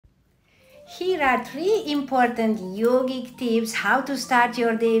here are 3 important yogic tips how to start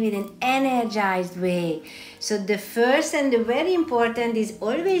your day with an energized way. So the first and the very important is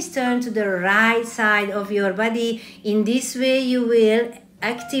always turn to the right side of your body. In this way you will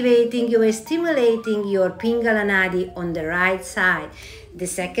stimulating your Pingala Nadi on the right side. The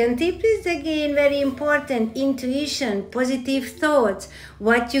second tip is again very important: intuition, positive thoughts,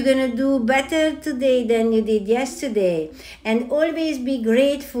 what you're gonna do better today than you did yesterday, and always be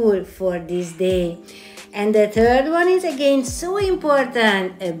grateful for this day. And the third one is again so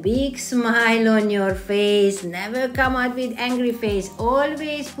important: a big smile on your face. Never come out with angry face.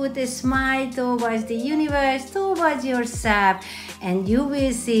 Always put a smile towards the universe, towards yourself, and you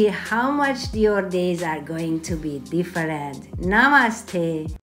will see how much your days are going to be different. Namaste.